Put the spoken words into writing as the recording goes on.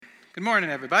Good morning,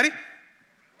 everybody.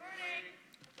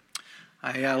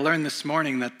 I learned this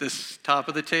morning that this top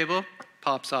of the table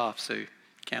pops off, so you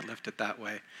can't lift it that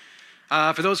way.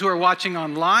 For those who are watching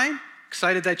online,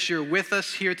 excited that you're with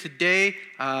us here today.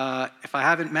 If I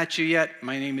haven't met you yet,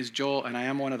 my name is Joel, and I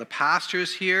am one of the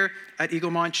pastors here at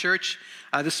Eaglemont Church.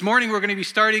 This morning, we're going to be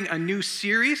starting a new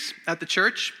series at the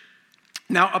church.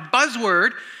 Now, a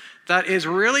buzzword that is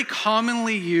really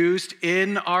commonly used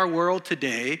in our world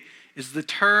today is the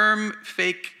term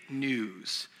fake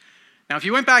news. Now, if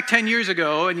you went back 10 years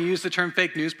ago and you used the term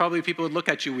fake news, probably people would look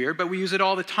at you weird, but we use it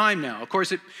all the time now. Of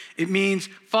course, it means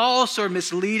false or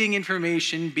misleading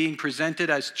information being presented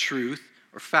as truth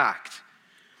or fact.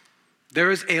 There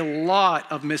is a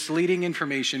lot of misleading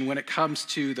information when it comes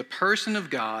to the person of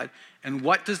God and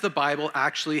what does the Bible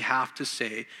actually have to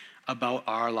say about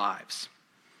our lives.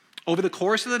 Over the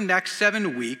course of the next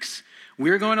 7 weeks,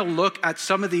 we're going to look at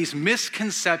some of these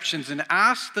misconceptions and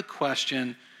ask the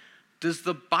question, does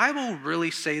the Bible really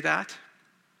say that?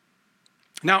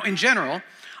 Now, in general,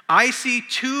 I see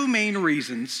two main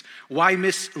reasons why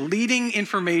misleading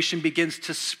information begins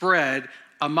to spread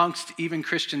amongst even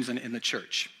Christians in the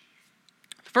church.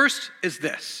 The first is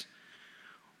this.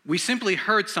 We simply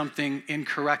heard something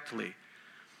incorrectly.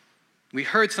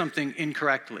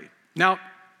 Now,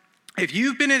 if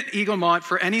you've been at Eaglemont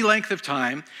for any length of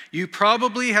time, you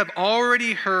probably have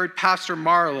already heard Pastor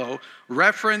Marlowe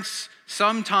reference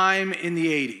sometime in the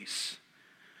 80s.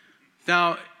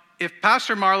 Now, if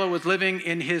Pastor Marlowe was living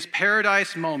in his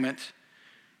paradise moment,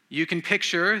 you can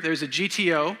picture there's a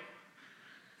GTO,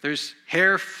 there's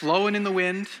hair flowing in the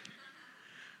wind,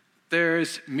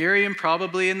 there's Miriam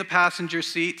probably in the passenger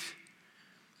seat,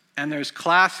 and there's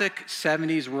classic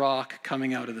 70s rock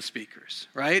coming out of the speakers,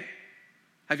 right?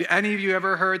 Have any of you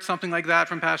ever heard something like that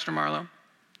from Pastor Marlowe?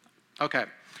 Okay.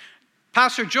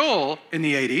 Pastor Joel in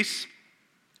the 80s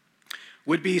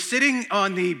would be sitting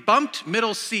on the bumped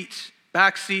middle seat,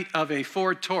 back seat of a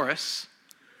Ford Taurus.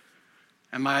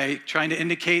 Am I trying to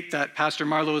indicate that Pastor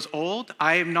Marlowe is old?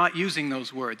 I am not using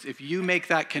those words. If you make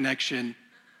that connection,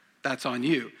 that's on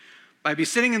you. I'd be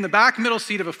sitting in the back middle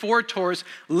seat of a Ford Taurus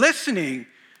listening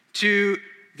to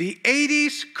the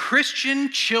 80s Christian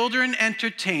children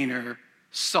entertainer,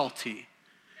 Psalty.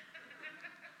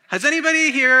 Has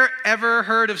anybody here ever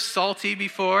heard of Psalty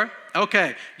before?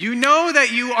 Okay, you know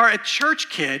that you are a church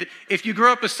kid if you grew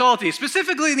up with Psalty,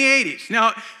 specifically in the 80s.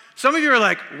 Now, some of you are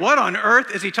like, what on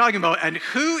earth is he talking about? And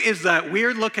who is that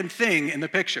weird-looking thing in the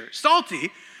picture? Psalty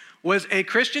was a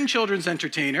Christian children's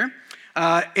entertainer.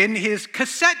 In his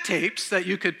cassette tapes that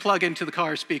you could plug into the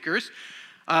car speakers,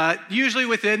 usually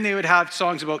within they would have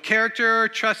songs about character,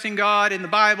 trusting God in the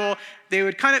Bible. It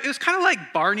was kind of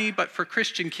like Barney, but for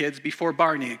Christian kids before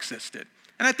Barney existed.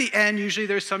 And at the end, usually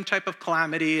there's some type of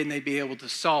calamity and they'd be able to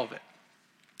solve it.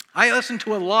 I listened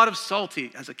to a lot of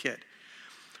Psalty as a kid.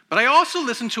 But I also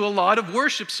listened to a lot of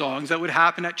worship songs that would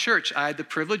happen at church. I had the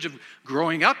privilege of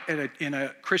growing up in a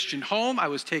Christian home. I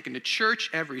was taken to church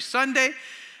every Sunday.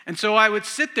 And so I would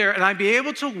sit there and I'd be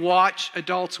able to watch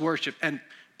adults worship. And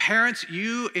parents,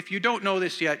 if you don't know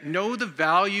this yet, know the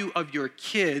value of your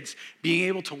kids being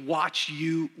able to watch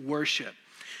you worship.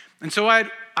 And so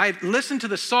I'd listen to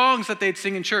the songs that they'd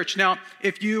sing in church. Now,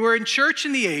 if you were in church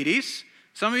in the 80s,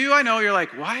 some of you I know, you're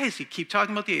like, why does he keep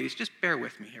talking about the 80s? Just bear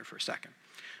with me here for a second.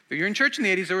 But you're in church in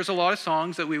the 80s, there was a lot of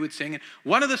songs that we would sing. And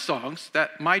one of the songs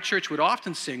that my church would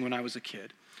often sing when I was a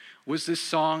kid was this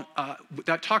song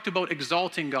that talked about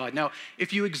exalting God. Now,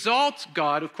 if you exalt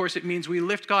God, of course, it means we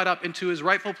lift God up into his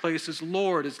rightful place as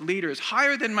Lord, as leader, as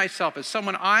higher than myself, as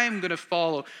someone I am going to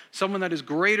follow, someone that is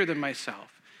greater than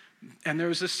myself. And there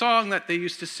was this song that they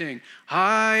used to sing,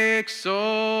 I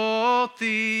exalt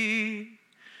thee,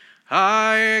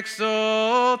 I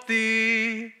exalt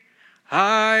thee,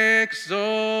 I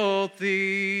exalt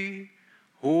thee,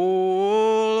 O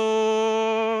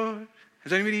Lord.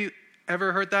 Has anybody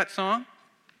ever heard that song?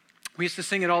 We used to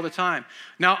sing it all the time.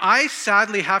 Now, I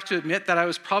sadly have to admit that I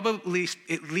was probably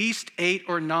at least 8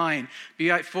 or 9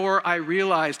 before I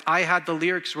realized I had the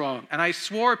lyrics wrong. And I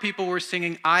swore people were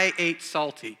singing, I ate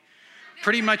salty.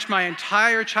 Pretty much my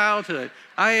entire childhood.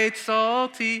 I ate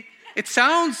salty. It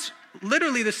sounds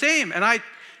literally the same. And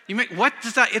what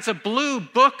does that? It's a blue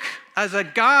book as a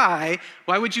guy.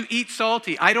 Why would you eat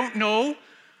salty? I don't know.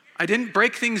 I didn't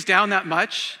break things down that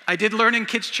much. I did learn in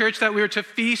kids' church that we were to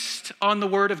feast on the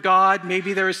word of God.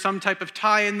 Maybe there is some type of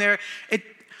tie in there.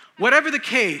 Whatever the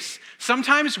case,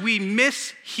 sometimes we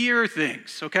mishear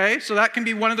things, okay? So that can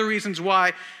be one of the reasons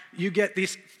why you get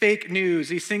these fake news,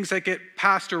 these things that get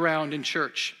passed around in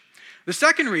church. The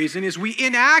second reason is we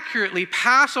inaccurately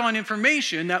pass on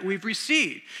information that we've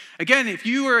received. Again, if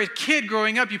you were a kid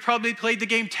growing up, you probably played the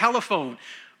game telephone,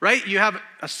 right? You have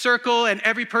a circle and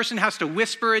every person has to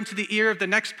whisper into the ear of the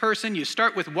next person. You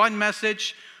start with one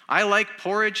message, I like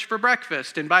porridge for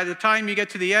breakfast. And by the time you get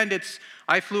to the end, it's,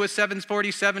 I flew a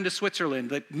 747 to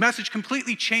Switzerland. The message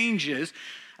completely changes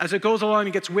as it goes along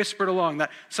and gets whispered along.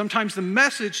 That sometimes the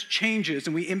message changes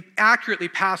and we inaccurately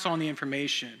pass on the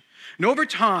information. And over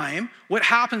time, what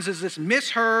happens is this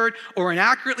misheard or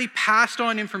inaccurately passed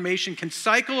on information can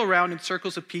cycle around in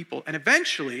circles of people. And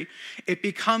eventually, it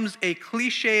becomes a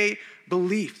cliche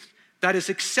belief that is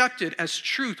accepted as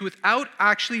truth without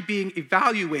actually being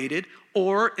evaluated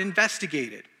or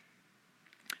investigated.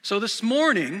 So this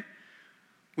morning,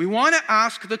 we want to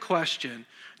ask the question,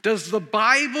 does the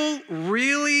Bible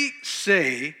really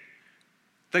say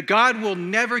that God will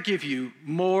never give you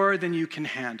more than you can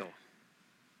handle?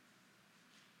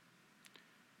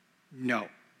 No.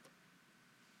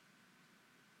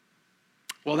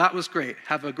 Well, that was great.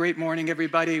 Have a great morning,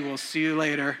 everybody. We'll see you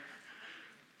later.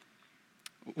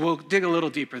 We'll dig a little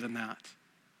deeper than that.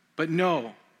 But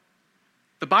no,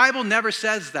 the Bible never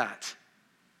says that.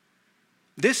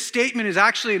 This statement is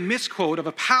actually a misquote of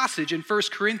a passage in 1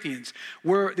 Corinthians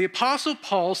where the Apostle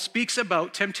Paul speaks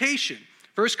about temptation.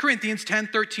 1 Corinthians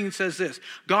 10:13 says this,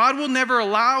 God will never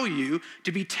allow you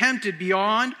to be tempted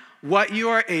beyond what you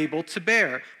are able to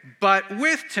bear, but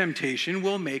with temptation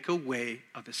will make a way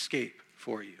of escape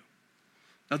for you.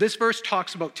 Now this verse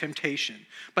talks about temptation,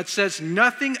 but says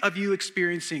nothing of you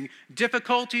experiencing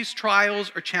difficulties,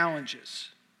 trials, or challenges.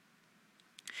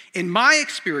 In my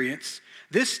experience,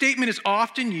 this statement is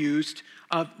often used,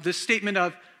 this statement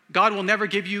of God will never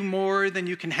give you more than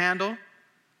you can handle.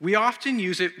 We often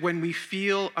use it when we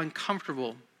feel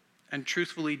uncomfortable and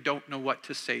truthfully don't know what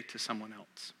to say to someone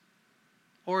else,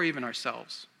 or even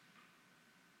ourselves.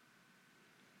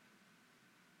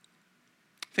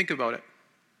 Think about it.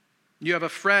 You have a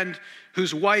friend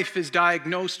whose wife is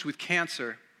diagnosed with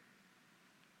cancer,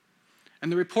 and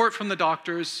the report from the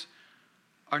doctors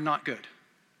are not good.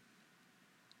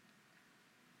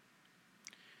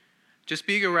 Just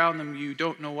being around them, you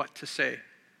don't know what to say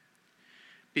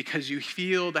because you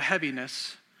feel the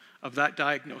heaviness of that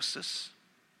diagnosis,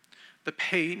 the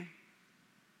pain,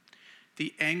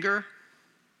 the anger,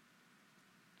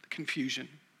 the confusion.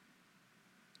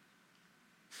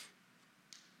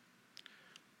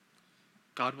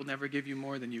 God will never give you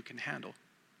more than you can handle.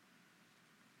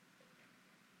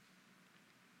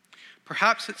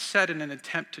 Perhaps it's said in an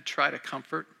attempt to try to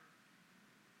comfort,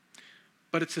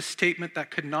 but it's a statement that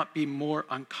could not be more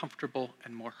uncomfortable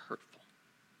and more hurtful.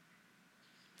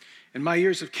 In my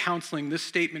years of counseling, this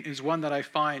statement is one that I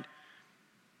find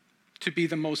to be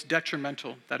the most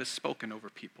detrimental that is spoken over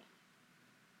people.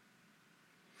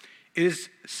 It is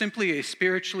simply a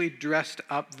spiritually dressed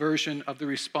up version of the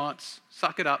response,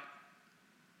 suck it up,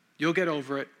 you'll get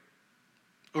over it,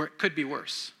 or it could be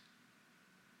worse.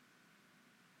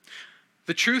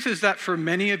 The truth is that for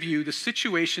many of you, the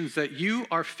situations that you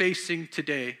are facing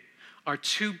today are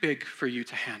too big for you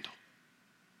to handle.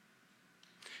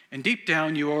 And deep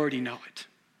down, you already know it.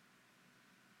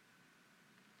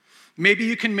 Maybe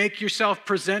you can make yourself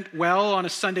present well on a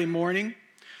Sunday morning,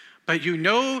 but you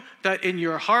know that in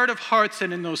your heart of hearts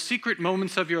and in those secret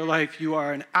moments of your life, you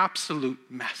are an absolute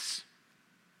mess.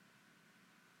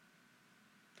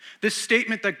 This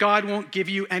statement that God won't give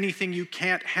you anything you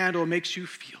can't handle makes you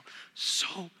feel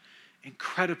so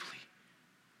incredibly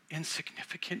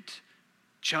insignificant,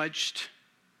 judged,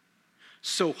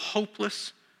 so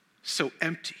hopeless, so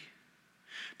empty.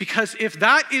 Because if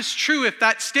that is true, if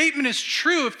that statement is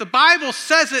true, if the Bible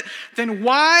says it, then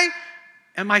why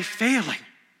am I failing?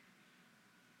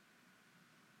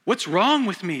 What's wrong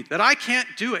with me that I can't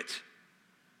do it?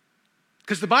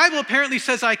 Because the Bible apparently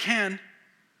says I can.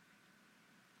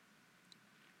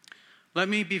 Let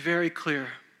me be very clear.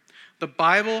 The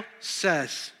Bible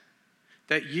says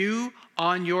that you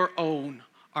on your own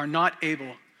are not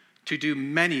able to do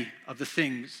many of the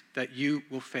things that you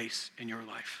will face in your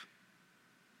life.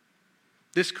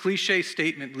 This cliche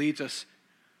statement leads us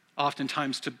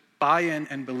oftentimes to buy in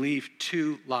and believe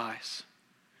two lies.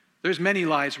 There's many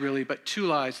lies really, but two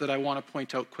lies that I want to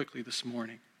point out quickly this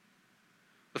morning.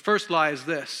 The first lie is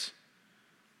this,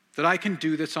 that I can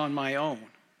do this on my own,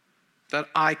 that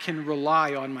I can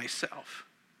rely on myself.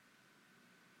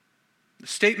 The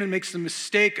statement makes the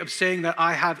mistake of saying that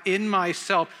I have in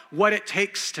myself what it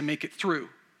takes to make it through.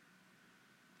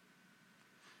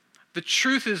 The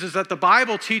truth is that the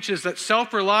Bible teaches that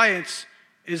self-reliance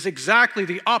is exactly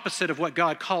the opposite of what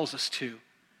God calls us to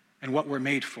and what we're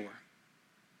made for.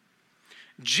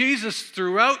 Jesus,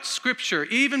 throughout Scripture,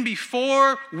 even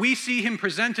before we see him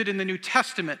presented in the New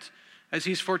Testament, as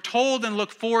he's foretold and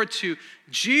looked forward to,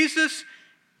 Jesus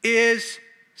is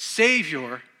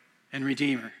Savior and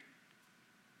Redeemer.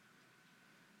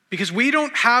 Because we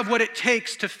don't have what it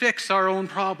takes to fix our own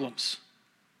problems.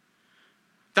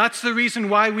 That's the reason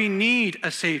why we need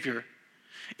a Savior.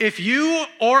 If you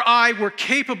or I were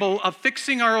capable of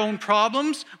fixing our own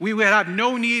problems, we would have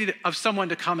no need of someone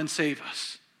to come and save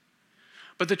us.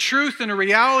 But the truth and the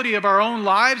reality of our own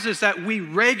lives is that we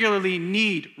regularly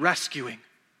need rescuing.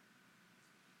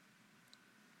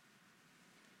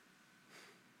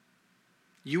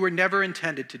 You were never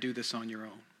intended to do this on your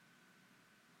own.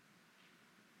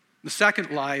 The second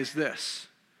lie is this,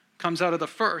 comes out of the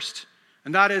first,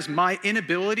 and that is my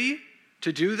inability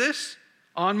to do this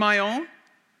on my own,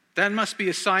 then must be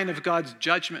a sign of God's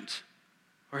judgment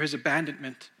or his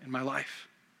abandonment in my life.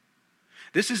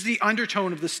 This is the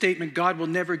undertone of the statement, God will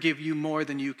never give you more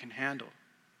than you can handle.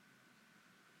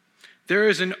 There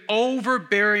is an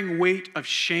overbearing weight of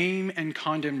shame and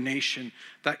condemnation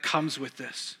that comes with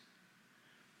this.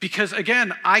 Because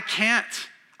again, I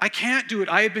can't do it.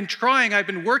 I have been trying, I've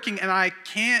been working, and I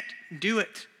can't do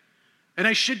it. And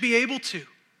I should be able to.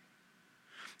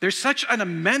 There's such an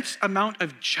immense amount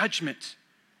of judgment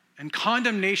and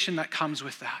condemnation that comes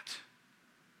with that.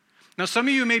 Now, some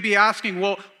of you may be asking,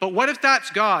 well, but what if that's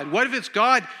God? What if it's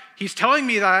God? He's telling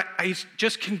me that he's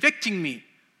just convicting me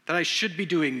that I should be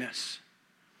doing this.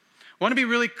 I want to be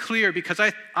really clear because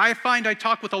I find I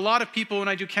talk with a lot of people when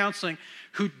I do counseling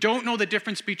who don't know the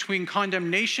difference between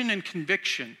condemnation and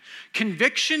conviction.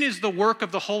 Conviction is the work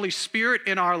of the Holy Spirit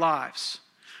in our lives.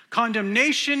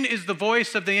 Condemnation is the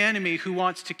voice of the enemy who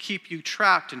wants to keep you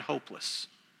trapped and hopeless.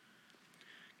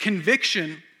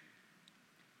 Conviction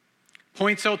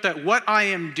points out that what I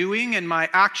am doing and my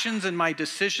actions and my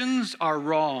decisions are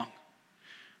wrong.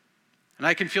 And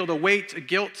I can feel the weight of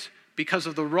guilt because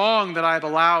of the wrong that I've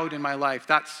allowed in my life.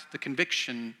 That's the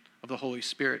conviction of the Holy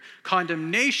Spirit.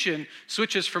 Condemnation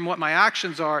switches from what my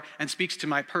actions are and speaks to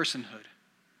my personhood.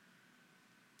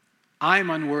 I am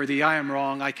unworthy, I am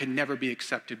wrong, I can never be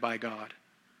accepted by God.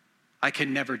 I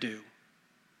can never do.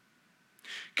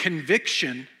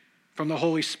 Conviction from the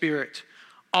Holy Spirit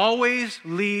always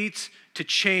leads to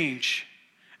change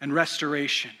and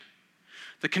restoration.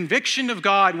 The conviction of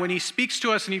God, when he speaks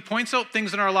to us and he points out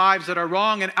things in our lives that are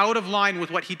wrong and out of line with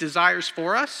what he desires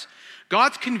for us,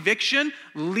 God's conviction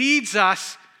leads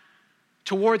us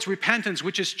towards repentance,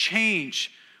 which is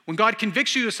change. When God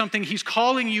convicts you of something, he's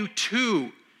calling you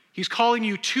to. He's calling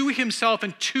you to himself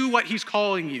and to what he's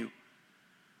calling you.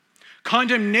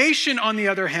 Condemnation, on the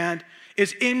other hand,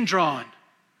 is indrawn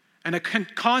and a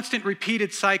constant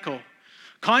repeated cycle.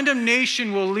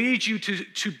 Condemnation will lead you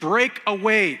to break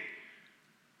away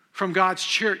from God's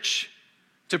church,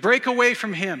 to break away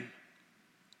from him,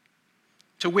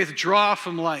 to withdraw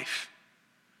from life.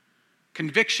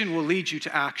 Conviction will lead you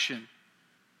to action.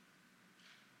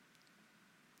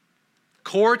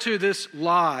 Core to this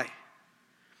lie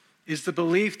is the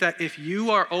belief that if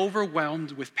you are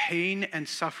overwhelmed with pain and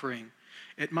suffering,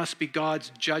 it must be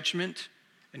God's judgment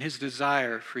and his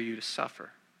desire for you to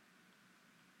suffer.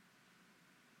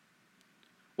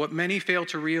 What many fail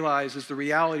to realize is the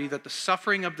reality that the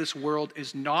suffering of this world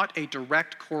is not a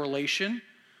direct correlation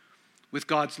with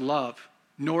God's love,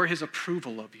 nor his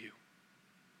approval of you.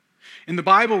 In the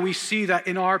Bible, we see that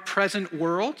in our present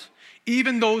world,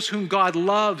 even those whom God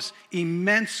loves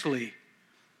immensely,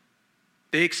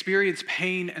 they experience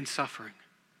pain and suffering.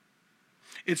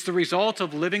 It's the result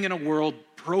of living in a world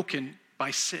broken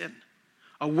by sin,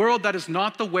 a world that is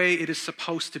not the way it is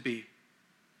supposed to be.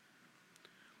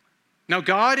 Now,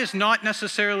 God is not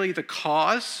necessarily the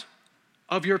cause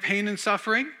of your pain and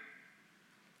suffering,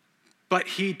 but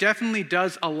he definitely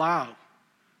does allow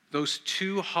those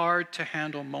too hard to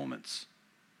handle moments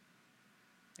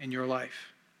in your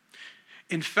life.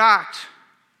 In fact,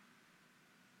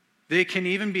 they can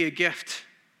even be a gift.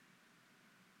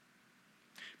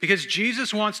 Because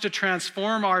Jesus wants to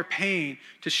transform our pain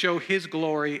to show his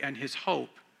glory and his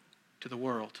hope to the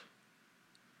world.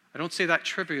 I don't say that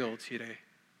trivial today.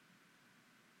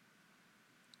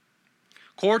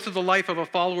 Core to the life of a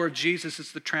follower of Jesus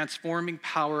is the transforming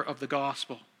power of the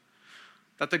gospel.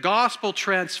 That the gospel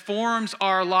transforms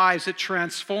our lives. It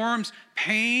transforms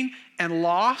pain and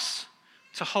loss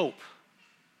to hope.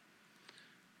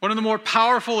 One of the more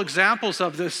powerful examples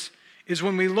of this is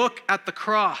when we look at the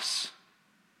cross.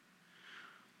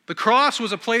 The cross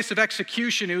was a place of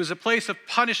execution. It was a place of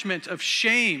punishment, of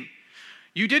shame.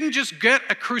 You didn't just get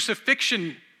a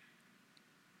crucifixion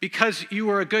because you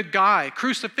were a good guy.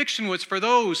 Crucifixion was for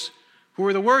those who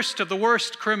were the worst of the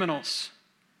worst criminals.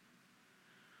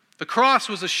 The cross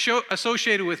was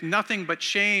associated with nothing but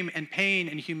shame and pain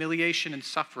and humiliation and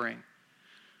suffering.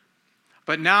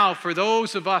 But now, for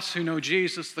those of us who know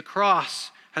Jesus, the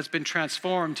cross has been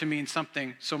transformed to mean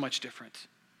something so much different.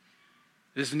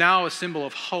 It is now a symbol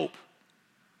of hope,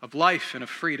 of life, and of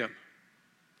freedom.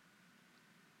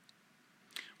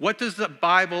 What does the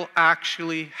Bible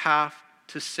actually have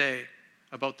to say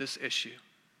about this issue?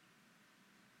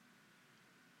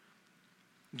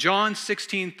 John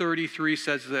 16:33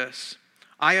 says this,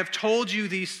 "I have told you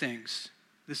these things,"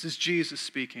 this is Jesus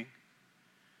speaking,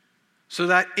 "so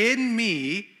that in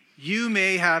me you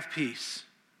may have peace.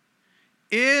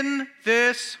 In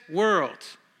this world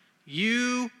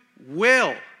you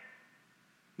will,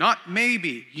 not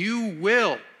maybe, you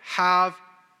will have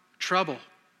trouble.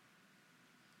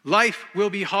 Life will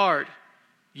be hard.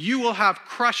 You will have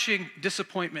crushing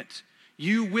disappointment.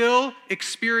 You will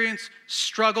experience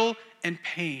struggle and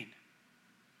pain."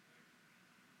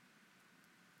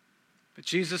 But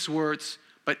Jesus' words,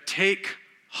 "But take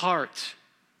heart.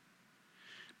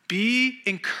 Be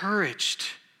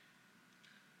encouraged.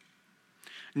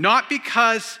 Not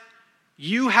because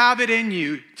you have it in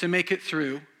you to make it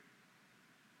through.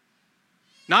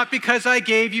 Not because I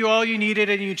gave you all you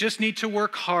needed and you just need to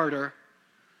work harder,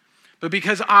 but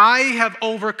because I have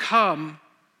overcome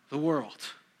the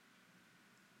world.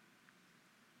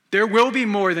 There will be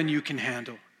more than you can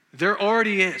handle. There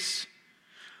already is,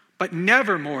 but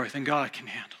never more than God can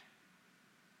handle."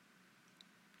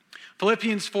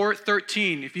 Philippians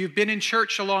 4:13. If you've been in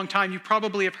church a long time, you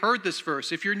probably have heard this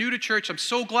verse. If you're new to church, I'm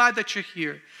so glad that you're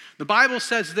here. The Bible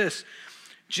says this.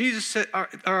 This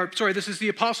is the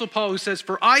Apostle Paul who says,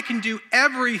 "For I can do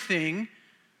everything,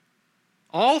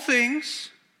 all things,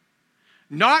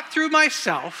 not through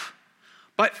myself,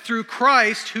 but through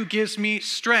Christ who gives me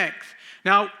strength."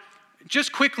 Now,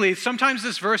 just quickly, sometimes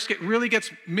this verse really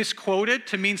gets misquoted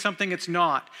to mean something it's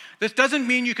not. This doesn't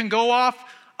mean you can go off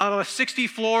of a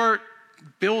 60-floor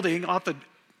building, off the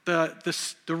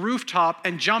rooftop,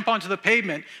 and jump onto the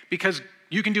pavement because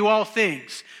you can do all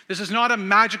things. This is not a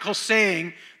magical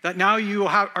saying that now you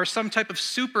are some type of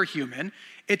superhuman.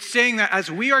 It's saying that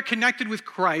as we are connected with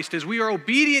Christ, as we are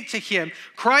obedient to Him,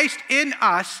 Christ in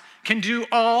us can do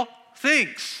all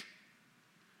things.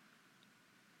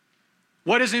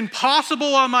 What is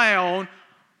impossible on my own,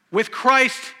 with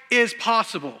Christ is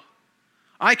possible.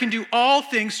 I can do all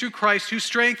things through Christ who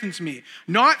strengthens me.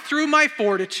 Not through my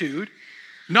fortitude,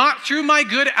 not through my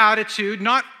good attitude,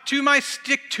 not through my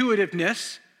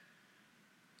stick-to-itiveness,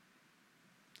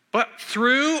 but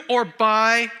through or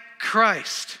by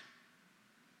Christ.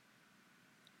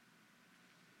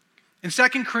 In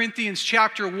 2 Corinthians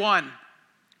chapter 1,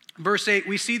 verse 8,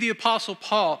 we see the Apostle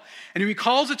Paul, and he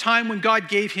recalls a time when God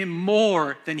gave him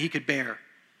more than he could bear.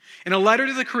 In a letter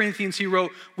to the Corinthians, he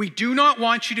wrote, "We do not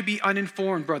want you to be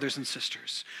uninformed, brothers and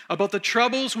sisters, about the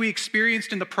troubles we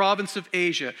experienced in the province of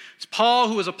Asia." It's Paul,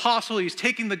 who was apostle. He was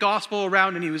taking the gospel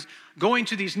around, and he was going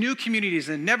to these new communities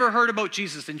and never heard about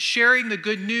Jesus and sharing the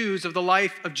good news of the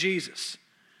life of Jesus.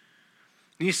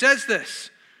 And he says this,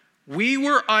 "We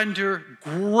were under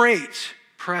great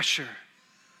pressure."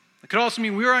 It could also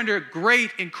mean we were under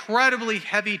great, incredibly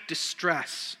heavy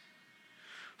distress,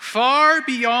 far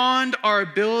beyond our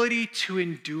ability to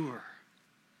endure.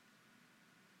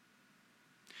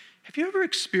 Have you ever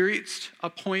experienced a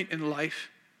point in life?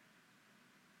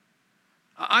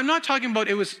 I'm not talking about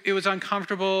it was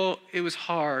uncomfortable, it was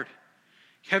hard.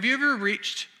 Have you ever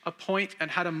reached a point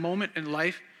and had a moment in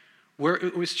life where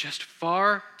it was just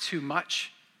far too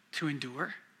much to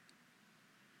endure?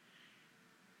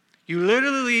 You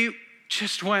literally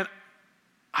just went,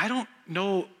 I don't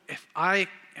know if I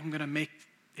am going to make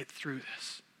it through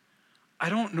this. I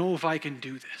don't know if I can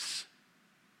do this.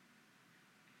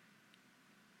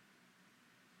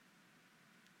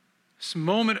 This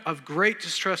moment of great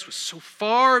distress was so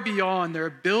far beyond their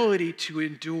ability to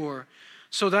endure,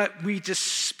 so that we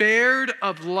despaired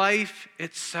of life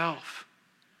itself.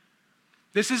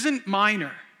 This isn't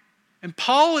minor. And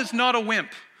Paul is not a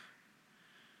wimp.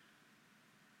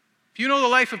 If you know the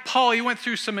life of Paul, he went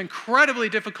through some incredibly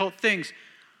difficult things.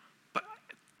 But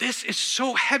this is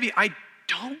so heavy, I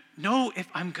don't know if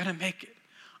I'm going to make it.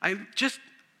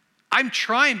 I'm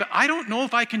trying, but I don't know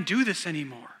if I can do this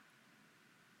anymore.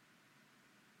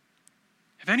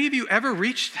 Have any of you ever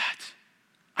reached that?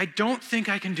 I don't think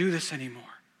I can do this anymore.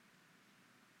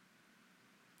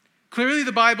 Clearly,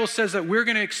 the Bible says that we're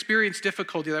going to experience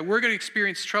difficulty, that we're going to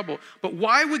experience trouble. But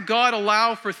why would God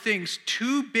allow for things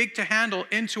too big to handle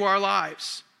into our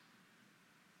lives?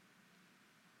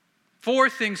 4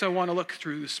 things I want to look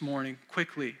through this morning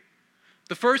quickly.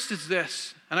 The first is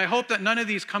this, and I hope that none of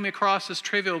these come across as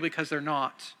trivial because they're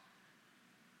not.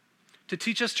 to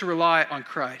teach us to rely on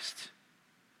Christ.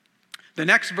 The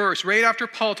next verse, right after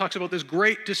Paul talks about this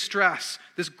great distress,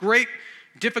 this great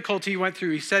difficulty he went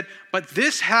through, he said, "But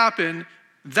this happened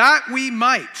that we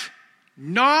might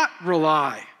not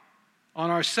rely on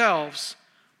ourselves,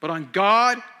 but on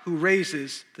God who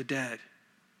raises the dead."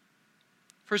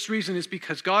 First reason is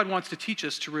because God wants to teach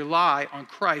us to rely on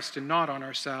Christ and not on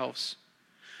ourselves.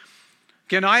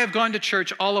 Again, I have gone to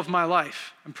church all of my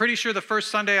life. I'm pretty sure the first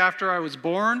Sunday after I was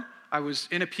born, I was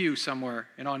in a pew somewhere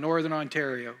in northern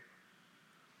Ontario.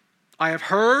 I have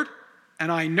heard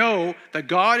and I know that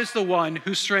God is the one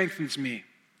who strengthens me.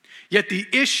 Yet the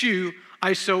issue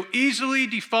I so easily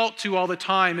default to all the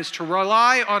time is to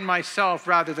rely on myself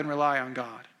rather than rely on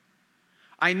God.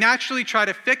 I naturally try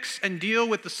to fix and deal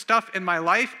with the stuff in my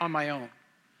life on my own,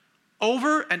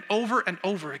 over and over and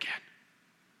over again.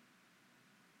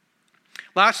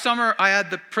 Last summer, I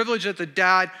had the privilege as a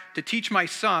dad to teach my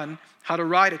son how to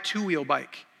ride a two-wheel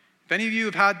bike. If any of you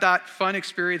have had that fun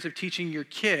experience of teaching your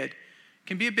kid, it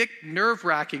can be a bit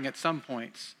nerve-wracking at some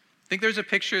points. I think there's a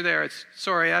picture there.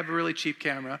 Sorry, I have a really cheap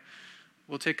camera.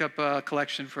 We'll take up a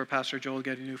collection for Pastor Joel to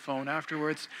get a new phone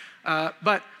afterwards.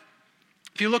 But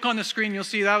if you look on the screen, you'll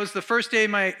see that was the first day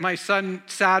my son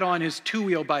sat on his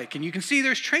two-wheel bike. And you can see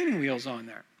there's training wheels on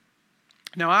there.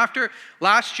 Now, after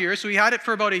last year, so he had it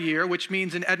for about a year, which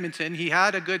means in Edmonton, he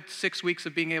had a good 6 weeks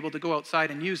of being able to go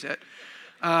outside and use it.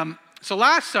 So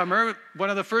last summer, one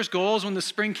of the first goals when the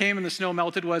spring came and the snow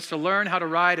melted was to learn how to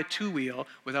ride a two-wheel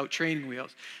without training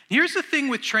wheels. And here's the thing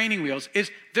with training wheels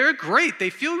is they're great. They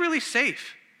feel really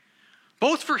safe,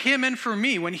 both for him and for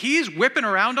me. When he's whipping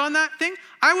around on that thing,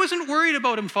 I wasn't worried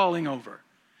about him falling over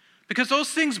because those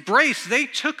things brace. They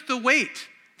took the weight.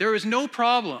 There was no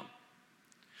problem.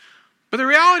 But the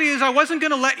reality is I wasn't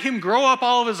going to let him grow up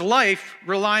all of his life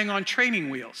relying on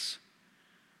training wheels.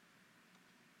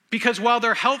 Because while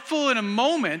they're helpful in a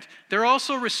moment, they're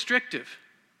also restrictive.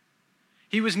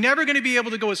 He was never going to be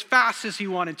able to go as fast as he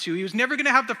wanted to. He was never going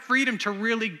to have the freedom to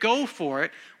really go for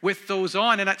it with those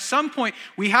on. And at some point,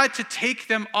 we had to take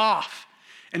them off.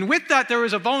 And with that, there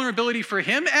was a vulnerability for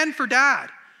him and for Dad.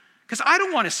 Because I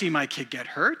don't want to see my kid get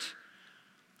hurt.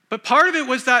 But part of it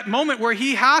was that moment where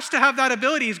he has to have that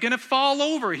ability. He's going to fall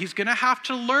over. He's going to have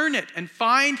to learn it and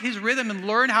find his rhythm and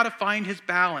learn how to find his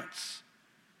balance.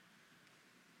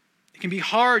 It can be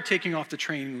hard taking off the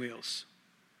training wheels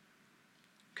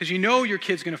because you know your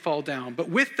kid's going to fall down. But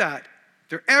with that, if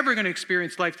they're ever going to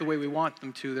experience life the way we want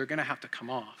them to, they're going to have to come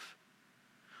off.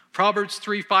 Proverbs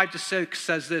 3:5-6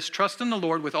 says this, "Trust in the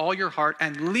Lord with all your heart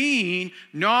and lean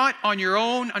not on your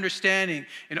own understanding.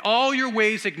 In all your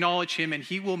ways acknowledge him and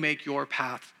he will make your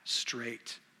path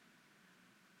straight."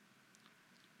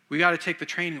 We got to take the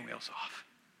training wheels off.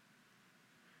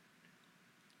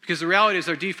 Because the reality is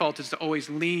our default is to always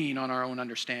lean on our own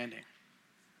understanding.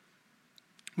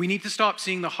 We need to stop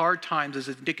seeing the hard times as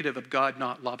indicative of God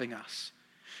not loving us.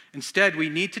 Instead, we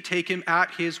need to take him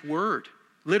at his word,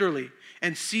 literally,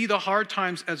 and see the hard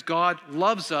times as God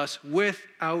loves us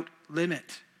without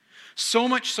limit. So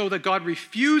much so that God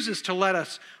refuses to let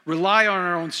us rely on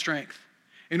our own strength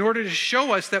in order to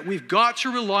show us that we've got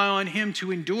to rely on him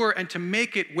to endure and to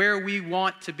make it where we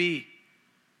want to be.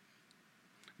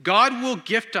 God will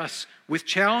gift us with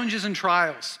challenges and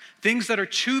trials, things that are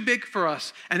too big for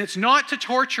us. And it's not to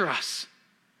torture us,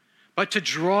 but to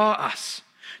draw us,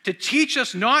 to teach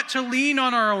us not to lean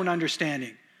on our own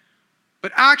understanding,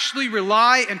 but actually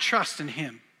rely and trust in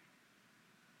him.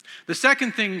 The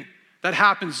second thing that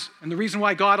happens, and the reason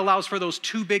why God allows for those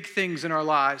two big things in our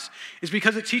lives, is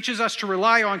because it teaches us to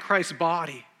rely on Christ's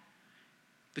body,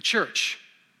 the church,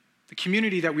 the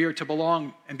community that we are to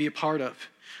belong and be a part of.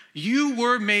 You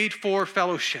were made for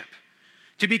fellowship,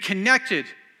 to be connected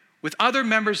with other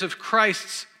members of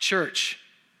Christ's church.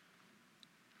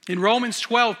 In Romans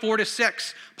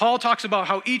 12:4-6, Paul talks about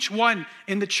how each one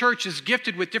in the church is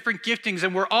gifted with different giftings,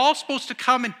 and we're all supposed to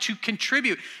come and to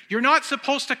contribute. You're not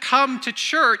supposed to come to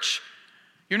church.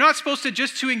 You're not supposed to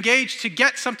just to engage to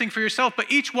get something for yourself,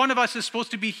 but each one of us is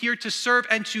supposed to be here to serve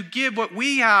and to give what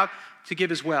we have to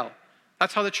give as well.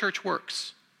 That's how the church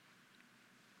works.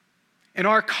 In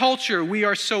our culture, we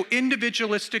are so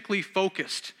individualistically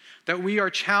focused that we are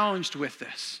challenged with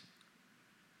this.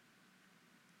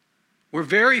 We're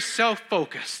very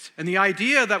self-focused. And the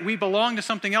idea that we belong to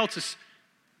something else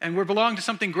and we belong to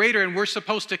something greater and we're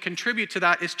supposed to contribute to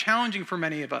that is challenging for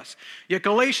many of us. Yet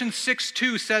Galatians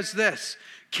 6:2 says this,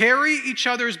 "Carry each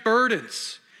other's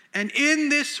burdens, and in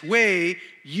this way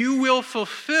you will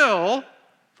fulfill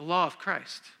the law of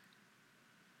Christ."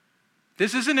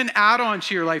 This isn't an add-on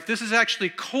to your life. This is actually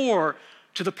core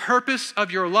to the purpose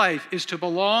of your life is to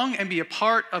belong and be a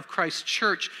part of Christ's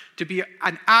church, to be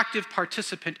an active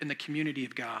participant in the community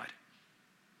of God.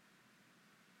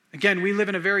 Again, we live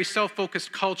in a very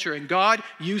self-focused culture, and God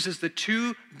uses the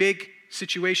two big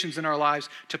situations in our lives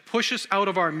to push us out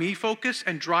of our me focus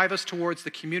and drive us towards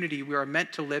the community we are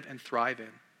meant to live and thrive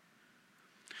in.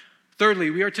 Thirdly,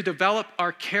 we are to develop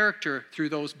our character through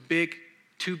those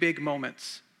two big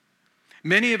moments.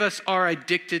 Many of us are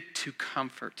addicted to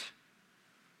comfort.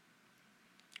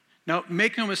 Now,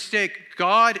 make no mistake,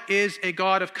 God is a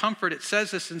God of comfort. It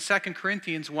says this in 2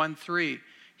 Corinthians 1:3.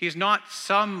 He's not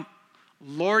some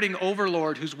lording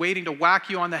overlord who's waiting to whack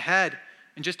you on the head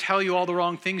and just tell you all the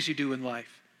wrong things you do in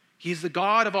life. He's the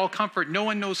God of all comfort. No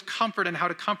one knows comfort and how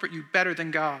to comfort you better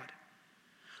than God.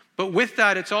 But with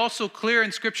that, it's also clear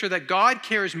in Scripture that God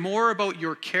cares more about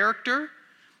your character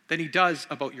than he does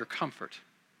about your comfort.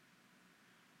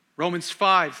 Romans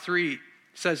 5:3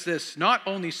 says this, "Not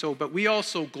only so, but we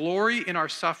also glory in our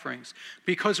sufferings,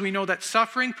 because we know that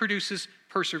suffering produces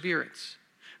perseverance.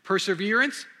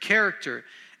 Perseverance, character,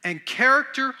 and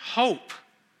character, hope."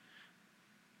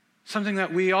 Something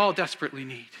that we all desperately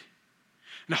need.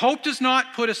 And hope does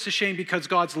not put us to shame because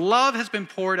God's love has been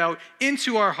poured out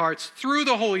into our hearts through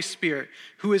the Holy Spirit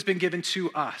who has been given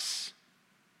to us.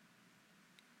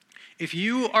 If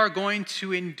you are going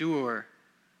to endure,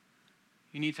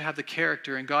 you need to have the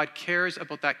character, and God cares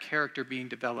about that character being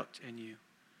developed in you.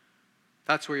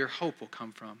 That's where your hope will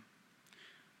come from.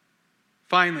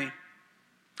 Finally,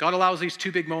 God allows these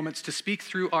two big moments to speak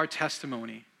through our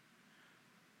testimony.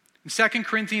 In 2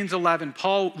 Corinthians 11,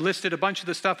 Paul listed a bunch of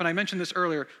the stuff, and I mentioned this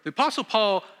earlier. The Apostle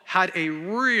Paul had a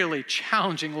really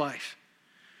challenging life.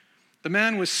 The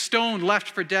man was stoned, left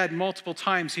for dead multiple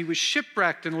times. He was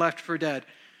shipwrecked and left for dead.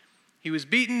 He was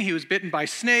beaten, he was bitten by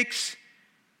snakes,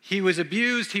 he was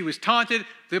abused, he was taunted.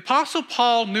 The Apostle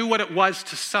Paul knew what it was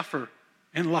to suffer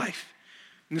in life.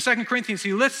 In the 2 Corinthians,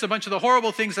 he lists a bunch of the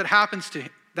horrible things that happened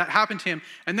to him.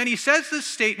 And then he says this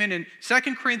statement in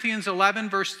 2 Corinthians 11,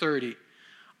 verse 30.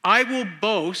 "I will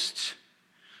boast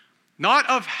not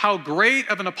of how great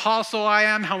of an apostle I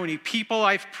am, how many people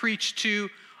I've preached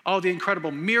to, all the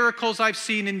incredible miracles I've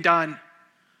seen and done.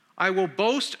 I will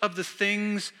boast of the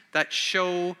things that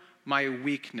show my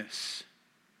weakness."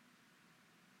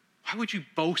 Why would you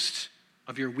boast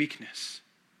of your weakness?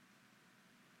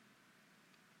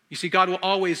 You see, God will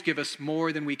always give us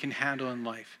more than we can handle in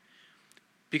life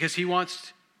because he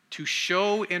wants to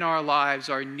show in our lives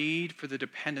our need for the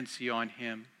dependency on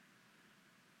him.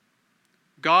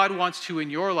 God wants to, in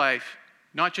your life,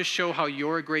 not just show how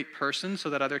you're a great person so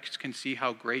that others can see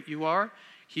how great you are.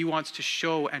 He wants to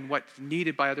show, and what's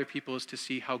needed by other people is to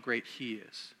see how great he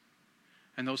is.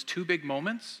 And those two big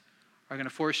moments are going to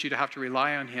force you to have to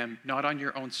rely on him, not on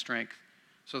your own strength,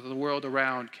 so that the world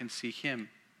around can see him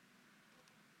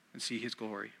and see his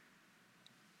glory.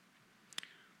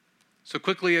 So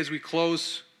quickly as we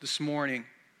close this morning,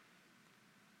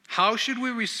 how should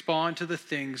we respond to the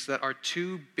things that are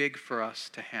too big for us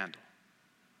to handle?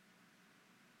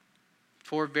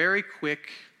 4 very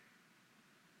quick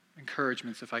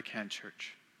encouragements, if I can,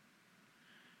 church.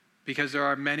 Because there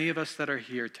are many of us that are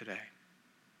here today.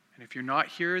 And if you're not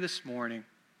here this morning,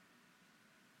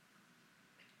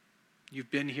 you've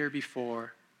been here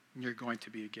before and you're going to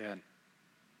be again.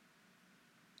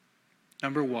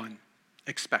 Number 1,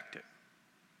 expect it.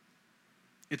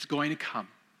 It's going to come.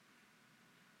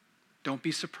 Don't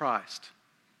be surprised.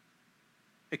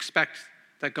 Expect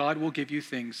that God will give you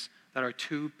things that are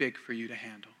too big for you to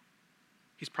handle.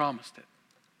 He's promised it.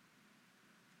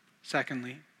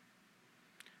 Secondly,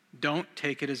 don't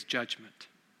take it as judgment.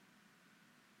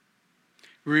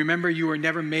 Remember, you were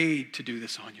never made to do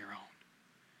this on your own.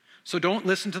 So don't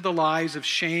listen to the lies of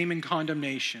shame and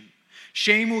condemnation.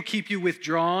 Shame will keep you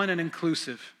withdrawn and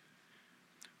inclusive.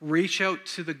 Reach out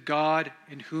to the God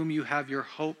in whom you have your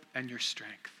hope and your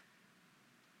strength.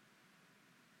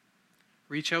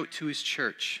 Reach out to his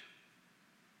church,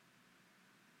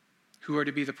 who are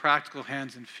to be the practical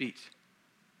hands and feet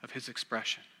of his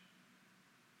expression.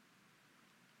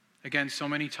 Again, so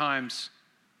many times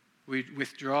we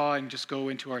withdraw and just go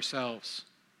into ourselves,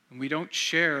 and we don't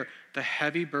share the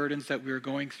heavy burdens that we're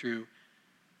going through.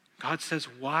 God says,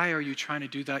 why are you trying to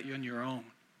do that on your own?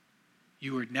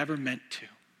 You were never meant to.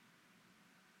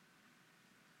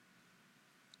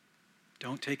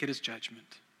 Don't take it as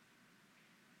judgment.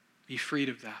 Be freed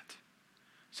of that.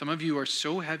 Some of you are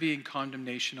so heavy in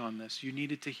condemnation on this. You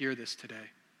needed to hear this today.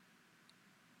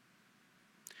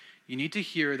 You need to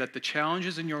hear that the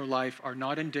challenges in your life are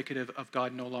not indicative of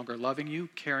God no longer loving you,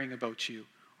 caring about you,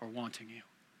 or wanting you.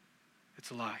 It's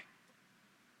a lie.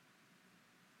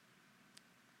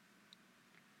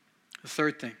 The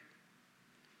third thing,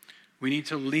 we need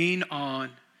to lean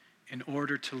on in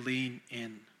order to lean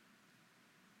in.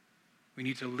 We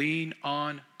need to lean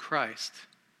on Christ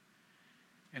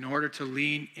in order to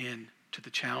lean in to the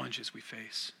challenges we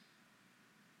face.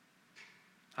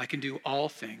 I can do all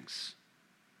things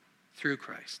through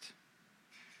Christ.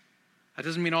 That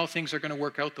doesn't mean all things are going to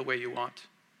work out the way you want.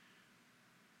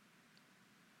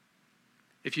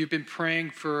 If you've been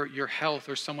praying for your health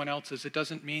or someone else's, it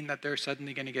doesn't mean that they're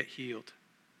suddenly going to get healed.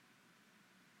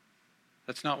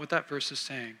 That's not what that verse is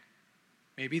saying.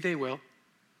 Maybe they will,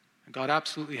 and God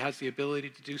absolutely has the ability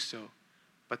to do so,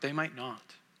 but they might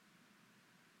not.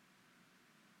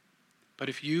 But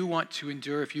if you want to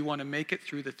endure, if you want to make it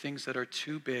through the things that are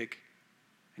too big,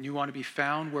 and you want to be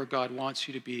found where God wants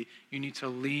you to be, you need to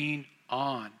lean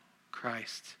on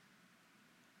Christ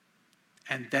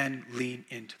and then lean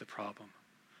into the problem.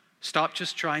 Stop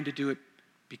just trying to do it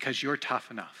because you're tough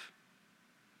enough.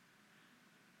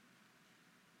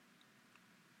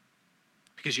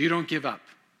 Because you don't give up.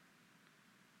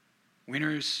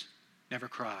 Winners never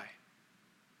cry.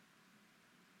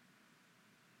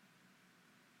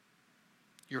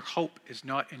 Your hope is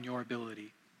not in your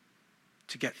ability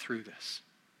to get through this.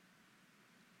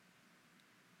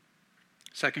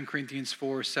 2 Corinthians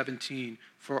 4:17,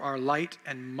 for our light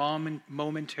and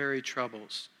momentary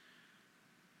troubles.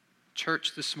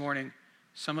 Church, this morning,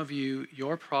 some of you,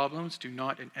 your problems do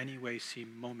not in any way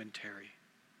seem momentary.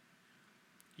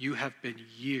 You have been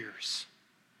years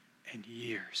and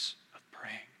years of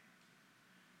praying.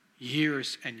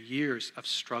 Years and years of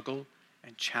struggle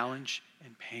and challenge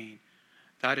and pain.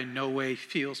 That in no way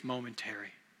feels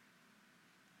momentary.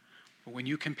 But when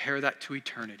you compare that to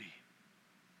eternity,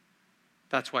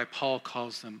 that's why Paul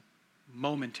calls them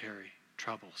momentary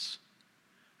troubles.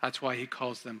 That's why he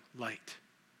calls them light.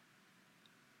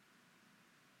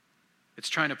 It's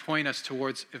trying to point us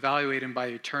towards evaluating by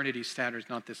eternity standards,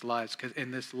 not this life. Because in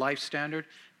this life standard,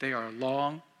 they are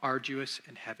long, arduous,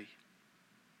 and heavy.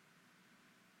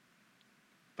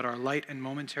 But our light and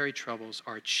momentary troubles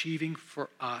are achieving for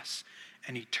us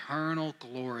an eternal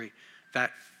glory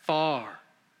that far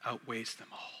outweighs them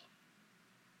all.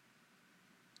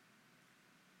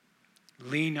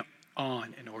 Lean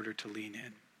on in order to lean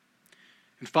in.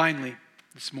 And finally,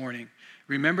 this morning,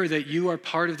 remember that you are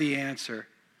part of the answer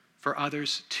for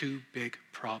others' too big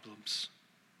problems.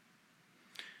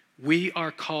 We are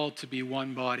called to be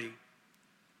one body.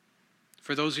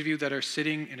 For those of you that are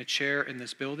sitting in a chair in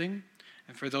this building,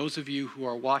 and for those of you who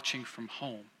are watching from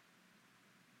home,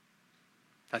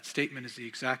 that statement is the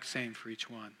exact same for each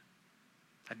one.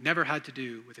 That never had to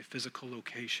do with a physical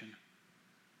location.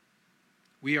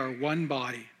 We are one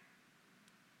body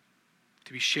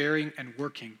to be sharing and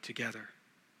working together.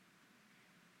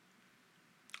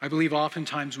 I believe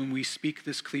oftentimes when we speak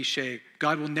this cliche,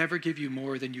 God will never give you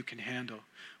more than you can handle,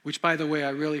 which, by the way, I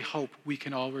really hope we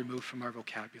can all remove from our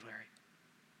vocabulary.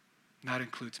 And that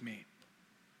includes me,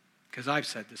 because I've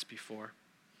said this before.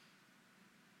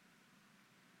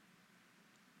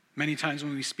 Many times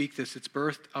when we speak this, it's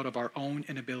birthed out of our own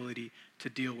inability to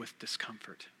deal with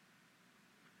discomfort.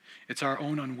 It's our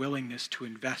own unwillingness to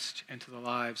invest into the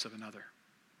lives of another.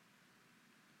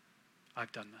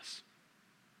 I've done this.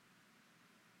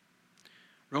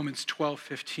 Romans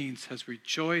 12:15 says,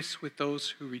 rejoice with those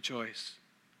who rejoice.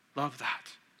 Love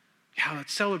that. Yeah,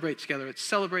 let's celebrate together. Let's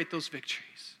celebrate those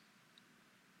victories.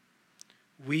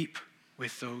 Weep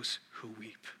with those who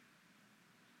weep.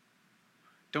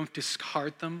 Don't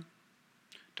discard them.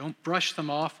 Don't brush them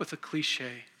off with a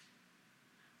cliche.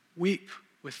 Weep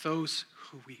with those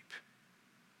who weep.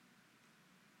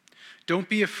 Don't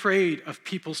be afraid of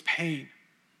people's pain,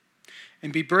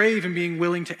 and be brave in being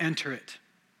willing to enter it.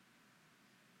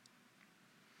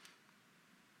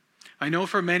 I know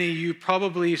for many, you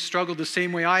probably struggled the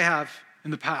same way I have in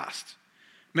the past.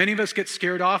 Many of us get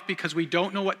scared off because we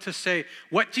don't know what to say.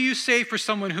 What do you say for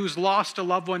someone who's lost a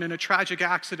loved one in a tragic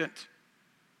accident?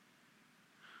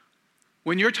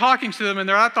 When you're talking to them and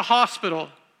they're at the hospital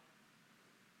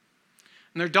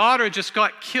and their daughter just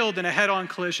got killed in a head-on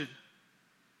collision.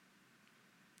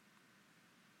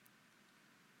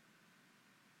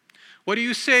 What do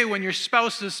you say when your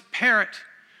spouse's parent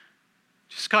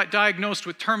just got diagnosed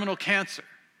with terminal cancer?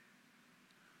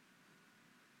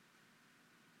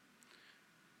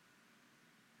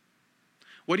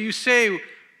 What do you say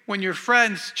when your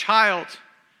friend's child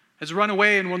has run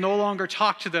away and will no longer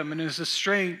talk to them and is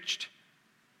estranged,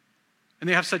 and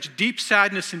they have such deep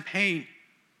sadness and pain?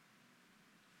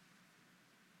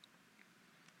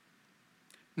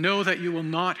 Know that you will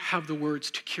not have the words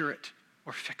to cure it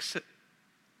or fix it.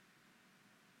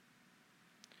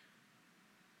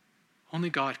 Only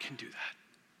God can do that.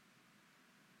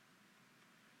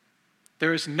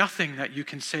 there is nothing that you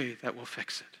can say that will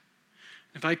fix it.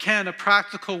 If I can, a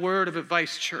practical word of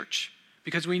advice, church,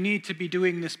 because we need to be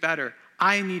doing this better.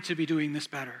 I need to be doing this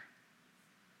better.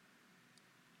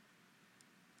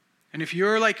 And if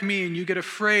you're like me and you get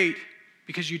afraid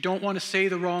because you don't want to say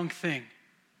the wrong thing,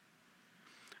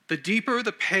 the deeper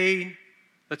the pain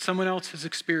that someone else is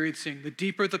experiencing, the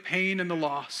deeper the pain and the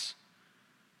loss,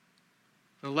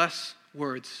 the less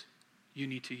words you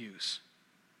need to use.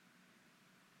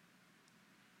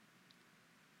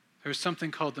 There's something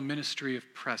called the ministry of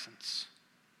presence.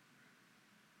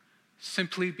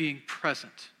 Simply being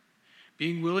present,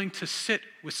 being willing to sit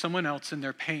with someone else in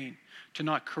their pain, to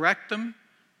not correct them,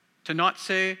 to not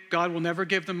say, God will never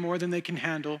give them more than they can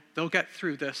handle, they'll get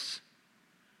through this.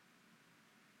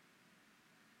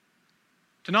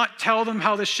 To not tell them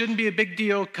how this shouldn't be a big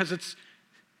deal because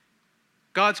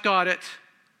God's got it.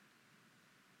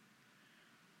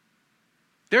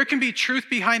 There can be truth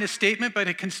behind a statement, but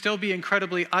it can still be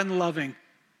incredibly unloving.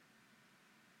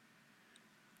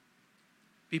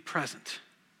 Be present.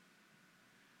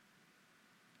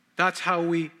 That's how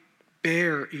we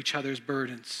bear each other's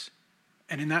burdens.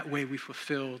 And in that way, we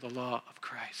fulfill the law of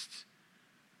Christ.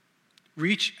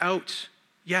 Reach out,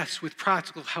 yes, with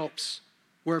practical helps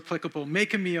where applicable.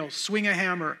 Make a meal, swing a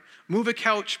hammer, move a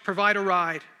couch, provide a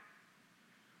ride.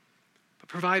 But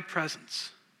provide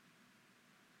presence.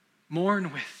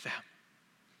 Mourn with them.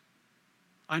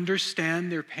 Understand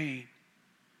their pain.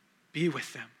 Be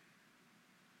with them.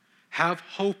 Have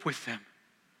hope with them.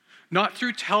 Not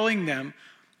through telling them,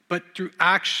 but through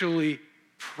actually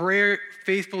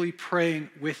faithfully praying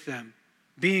with them,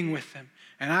 being with them,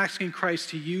 and asking Christ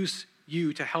to use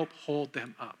you to help hold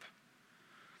them up.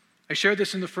 I shared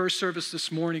this in the first service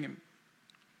this morning, and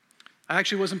I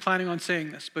actually wasn't planning on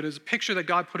saying this, but it was a picture that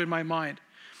God put in my mind.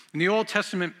 In the Old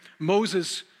Testament,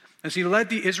 Moses, as he led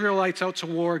the Israelites out to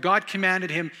war, God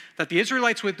commanded him that the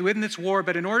Israelites would win this war,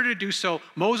 but in order to do so,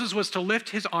 Moses was to lift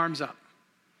his arms up.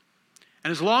 And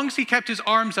as long as he kept his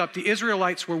arms up, the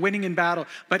Israelites were winning in battle.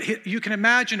 But you can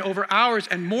imagine over hours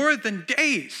and more than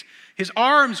days, his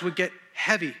arms would get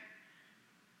heavy.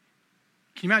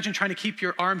 Can you imagine trying to keep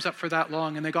your arms up for that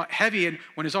long? And they got heavy, and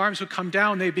when his arms would come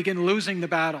down, they'd begin losing the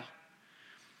battle.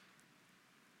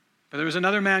 But there was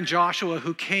another man, Joshua,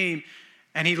 who came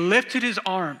and he lifted his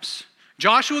arms.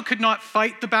 Joshua could not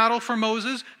fight the battle for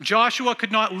Moses. Joshua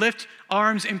could not lift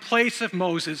arms in place of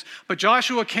Moses. But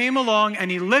Joshua came along and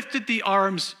he lifted the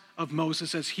arms of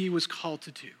Moses as he was called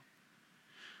to do.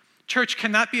 Church,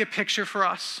 can that be a picture for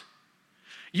us?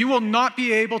 You will not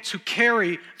be able to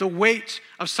carry the weight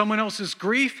of someone else's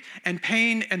grief and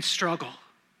pain and struggle.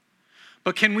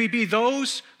 But can we be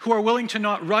those who are willing to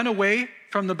not run away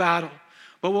from the battle,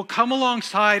 but will come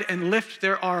alongside and lift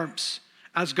their arms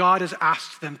as God has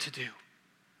asked them to do,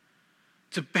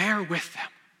 to bear with them.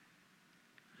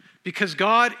 Because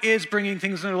God is bringing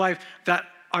things in their life that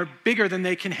are bigger than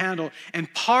they can handle.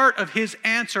 And part of his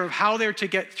answer of how they're to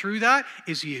get through that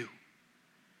is you.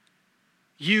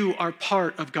 You are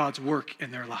part of God's work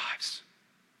in their lives.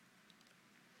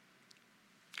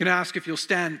 I'm going to ask if you'll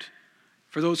stand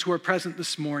for those who are present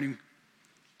this morning.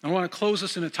 I want to close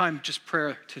this in a time of just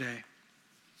prayer today.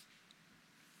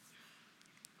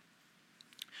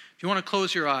 If you want to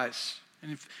close your eyes,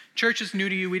 and if church is new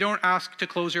to you, we don't ask to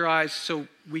close your eyes so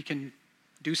we can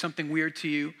do something weird to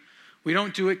you. We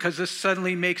don't do it because this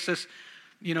suddenly makes us,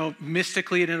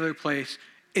 mystically in another place.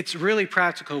 It's really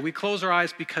practical. We close our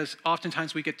eyes because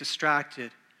oftentimes we get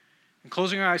distracted. And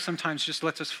closing our eyes sometimes just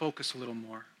lets us focus a little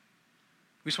more.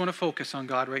 We just want to focus on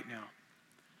God right now.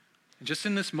 And just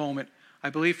in this moment,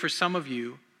 I believe for some of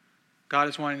you, God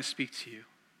is wanting to speak to you.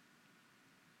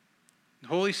 And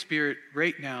Holy Spirit,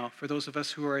 right now, for those of us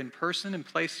who are in person and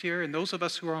place here, and those of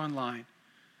us who are online,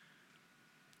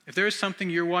 if there is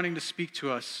something you're wanting to speak to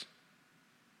us,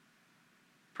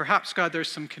 perhaps, God,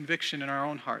 there's some conviction in our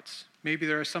own hearts. Maybe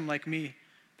there are some like me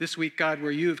this week, God,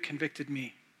 where you have convicted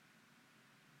me.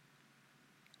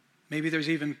 Maybe there's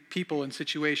even people and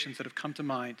situations that have come to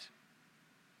mind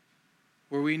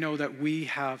where we know that we've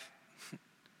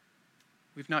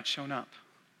not shown up.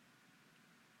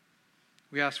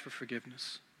 We ask for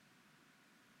forgiveness.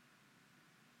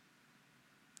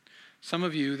 Some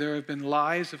of you, there have been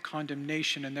lies of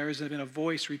condemnation, and there has been a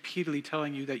voice repeatedly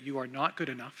telling you that you are not good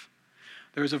enough.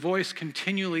 There is a voice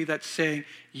continually that's saying,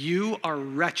 you are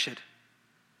wretched,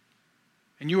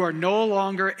 and you are no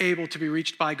longer able to be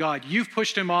reached by God. You've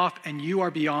pushed him off, and you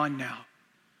are beyond now.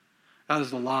 That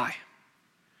is a lie.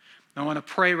 I want to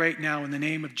pray right now in the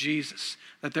name of Jesus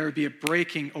that there would be a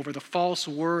breaking over the false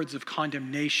words of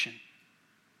condemnation.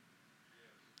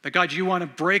 That God, you want to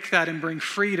break that and bring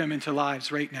freedom into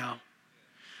lives right now.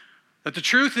 That the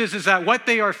truth is that what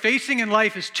they are facing in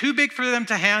life is too big for them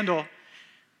to handle.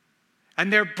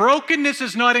 And their brokenness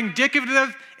is not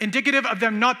indicative of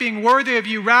them not being worthy of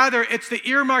you. Rather, it's the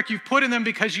earmark you've put in them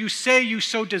because you say you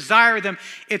so desire them.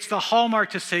 It's the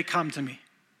hallmark to say, come to me.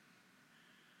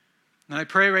 And I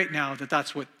pray right now that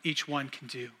that's what each one can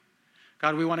do.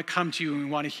 God, we want to come to you and we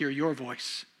want to hear your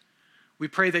voice. We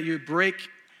pray that you would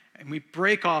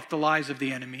break off the lies of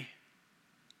the enemy.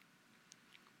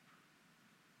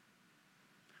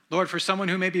 Lord, for someone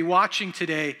who may be watching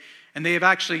today and they have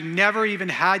actually never even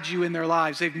had you in their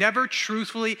lives, they've never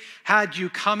truthfully had you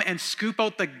come and scoop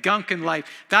out the gunk in life,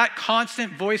 that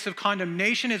constant voice of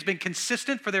condemnation has been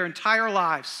consistent for their entire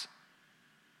lives.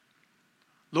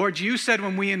 Lord, you said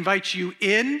when we invite you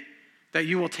in that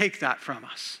you will take that from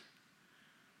us.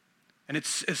 And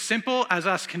it's as simple as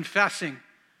us confessing,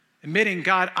 admitting,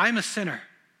 God, I'm a sinner.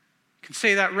 You can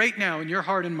say that right now in your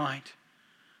heart and mind.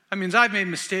 That means I've made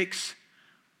mistakes.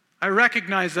 I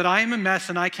recognize that I am a mess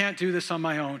and I can't do this on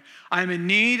my own. I am in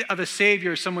need of a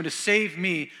Savior, someone to save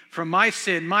me from my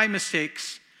sin, my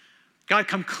mistakes. God,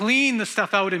 come clean the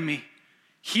stuff out of me.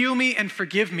 Heal me and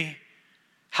forgive me.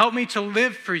 Help me to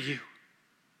live for you.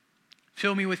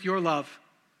 Fill me with your love.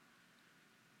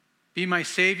 Be my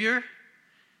Savior.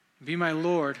 Be my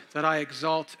Lord that I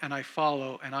exalt and I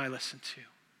follow and I listen to.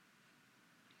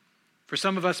 For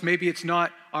some of us, maybe it's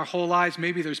not our whole lives.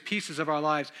 Maybe there's pieces of our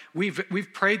lives. We've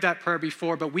prayed that prayer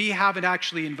before, but we haven't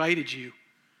actually invited you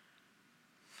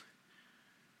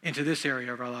into this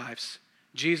area of our lives.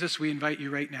 Jesus, we invite you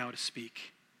right now to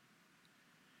speak.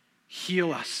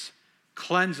 Heal us,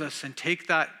 cleanse us, and take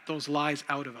those lies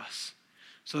out of us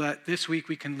so that this week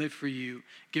we can live for you.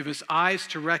 Give us eyes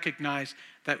to recognize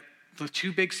that the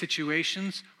two big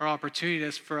situations are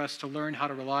opportunities for us to learn how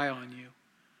to rely on you.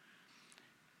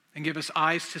 And give us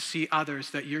eyes to see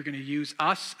others that you're going to use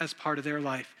us as part of their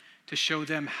life to show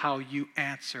them how you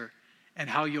answer and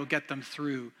how you'll get them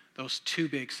through those two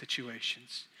big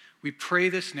situations. We pray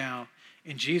this now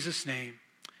in Jesus' name.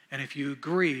 And if you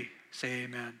agree, say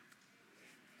amen.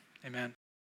 Amen.